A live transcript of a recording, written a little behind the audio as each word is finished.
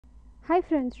Hi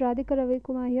friends, Radhika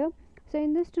Ravikumar here. So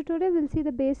in this tutorial we'll see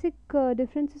the basic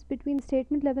differences between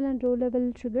statement level and row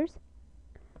level triggers.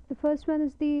 The first one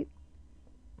is the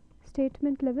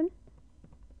statement level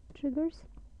triggers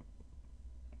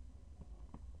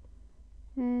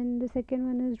and the second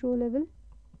one is row level.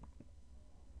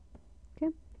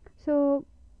 Okay, so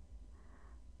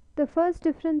the first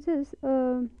difference is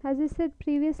as I said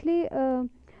previously,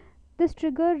 this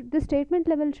statement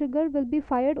level trigger will be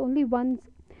fired only once,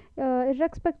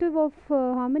 irrespective of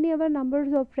how many ever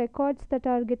numbers of records that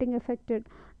are getting affected.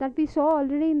 That we saw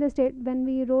already in the state when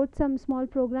we wrote some small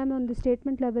program on the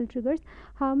statement level triggers.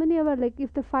 How many ever, like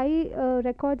if the five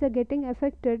records are getting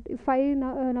affected, if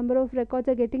number of records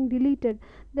are getting deleted,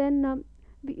 then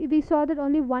we saw that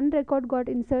only one record got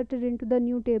inserted into the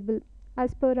new table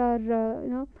as per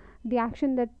our the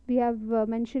action that we have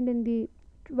mentioned in the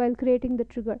while creating the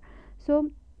trigger. So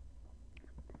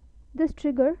this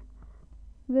trigger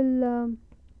will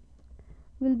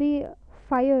be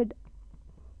fired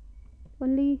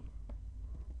only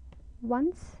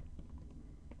once,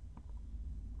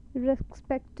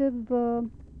 irrespective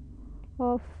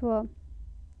of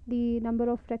the number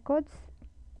of records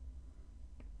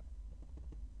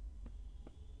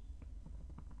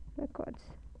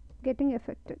getting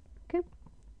affected. Okay,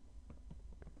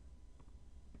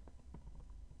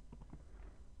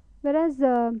 whereas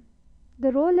the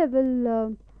row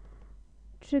level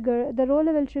trigger,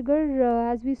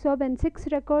 as we saw, when 6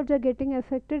 records are getting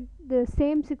affected, the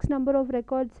same 6 number of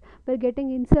records were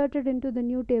getting inserted into the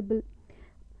new table.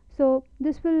 So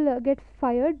this will get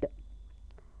fired,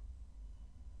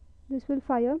 this will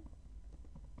fire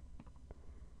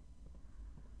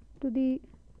to the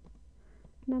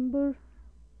number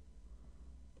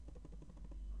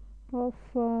of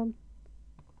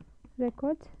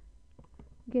records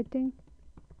getting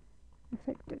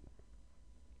affected.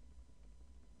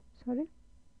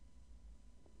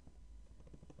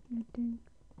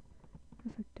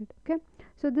 Okay,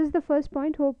 so this is the first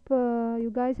point. Hope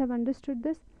you guys have understood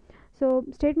this. So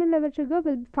statement level trigger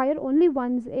will fire only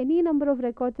once. Any number of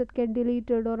records that get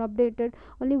deleted or updated,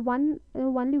 only once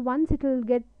it will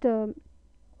get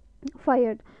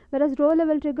fired. Whereas row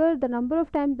level trigger, the number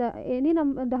of times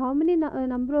how many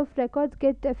number of records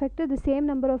get affected, the same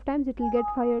number of times it will get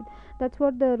fired. That's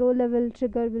what the row level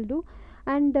trigger will do.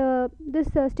 And this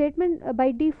statement,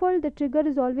 by default the trigger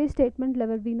is always statement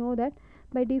level. We know that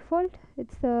by default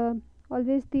it's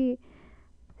always the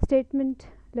statement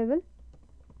level.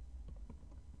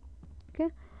 Okay,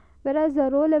 whereas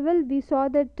row level, we saw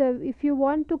that if you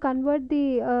want to convert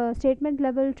the statement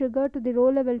level trigger to the row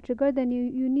level trigger, then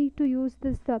you need to use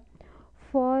this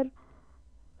for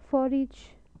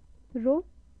each row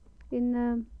in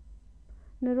a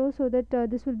row, so that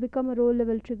this will become a row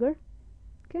level trigger.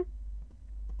 Okay,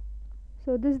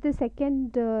 so this is the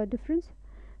second difference.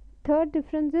 Third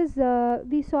difference is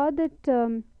we saw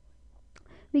that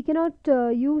we cannot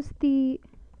use the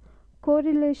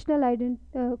correlational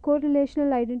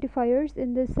identifiers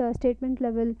in this statement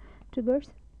level triggers.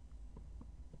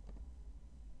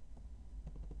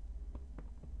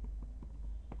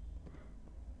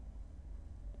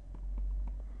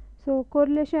 So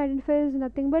correlation identifier is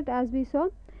nothing but, as we saw,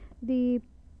 the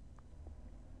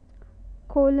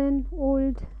colon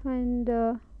old and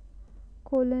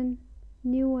colon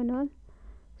new and all.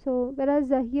 So whereas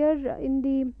here in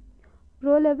the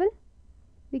row level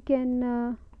we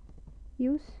can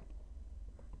use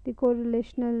the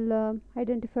correlational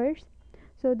identifiers.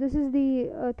 So this is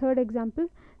the third example.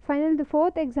 Finally, the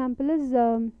fourth example is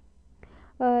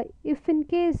if in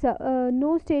case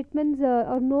no statements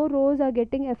or no rows are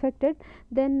getting affected,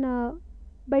 then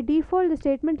by default the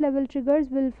statement level triggers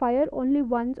will fire only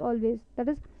once always. That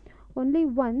is, only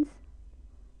once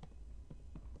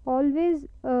always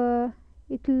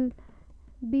it will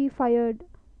be fired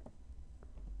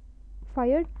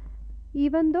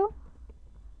even though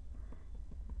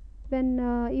when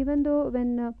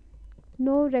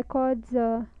no records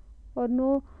or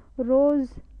no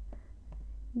rows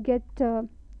get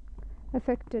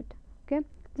affected. Okay,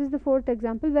 this is the fourth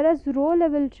example. Whereas row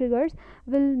level triggers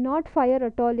will not fire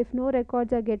at all if no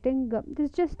records are getting this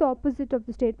is just the opposite of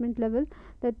the statement level,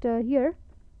 that here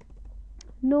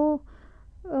no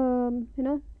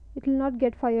it will not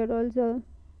get fired. Also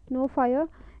no fire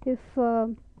if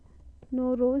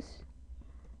no rows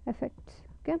affects.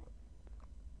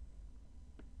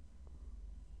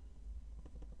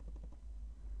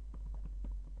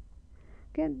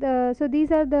 Okay, so these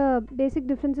are the basic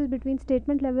differences between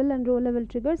statement level and row level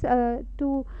triggers.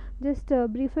 To just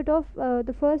brief it off,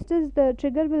 the first is the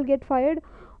trigger will get fired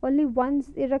only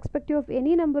once, irrespective of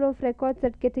any number of records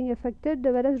that getting affected,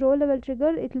 whereas row level trigger,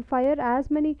 it will fire as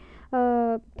many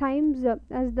times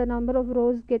as the number of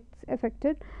rows gets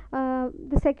affected.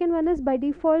 The second one is, by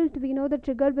default we know the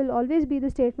trigger will always be the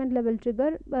statement level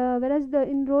trigger, whereas the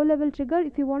in row level trigger,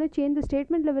 if you want to change the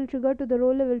statement level trigger to the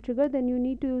row level trigger, then you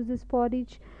need to use this for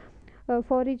each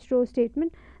row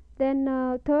statement. Then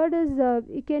third is,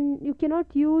 you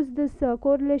cannot use this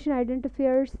correlation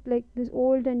identifiers like this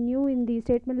old and new in the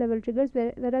statement level triggers,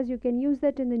 whereas you can use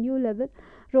that in the new level,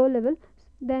 row level.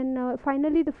 Then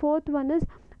finally the fourth one is,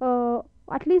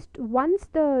 at least once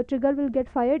the trigger will get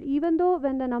fired, even though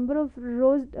when the number of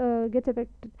rows gets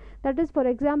affected. That is, for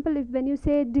example, if when you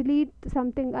say delete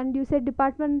something and you say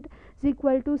department is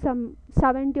equal to some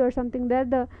 70 or something, where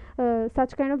the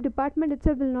such kind of department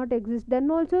itself will not exist, then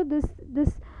also this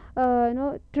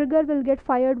trigger will get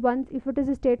fired once if it is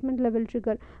a statement level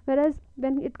trigger. Whereas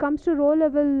when it comes to row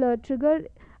level trigger,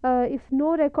 if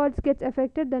no records gets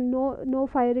affected, then no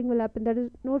firing will happen, that is,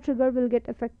 no trigger will get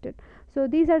affected. So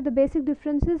these are the basic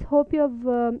differences. Hope you have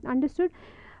understood.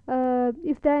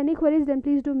 If there are any queries, then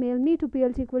please do mail me to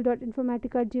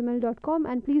plsequel.informatica@gmail.com,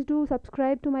 and please do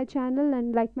subscribe to my channel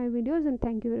and like my videos, and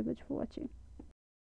thank you very much for watching.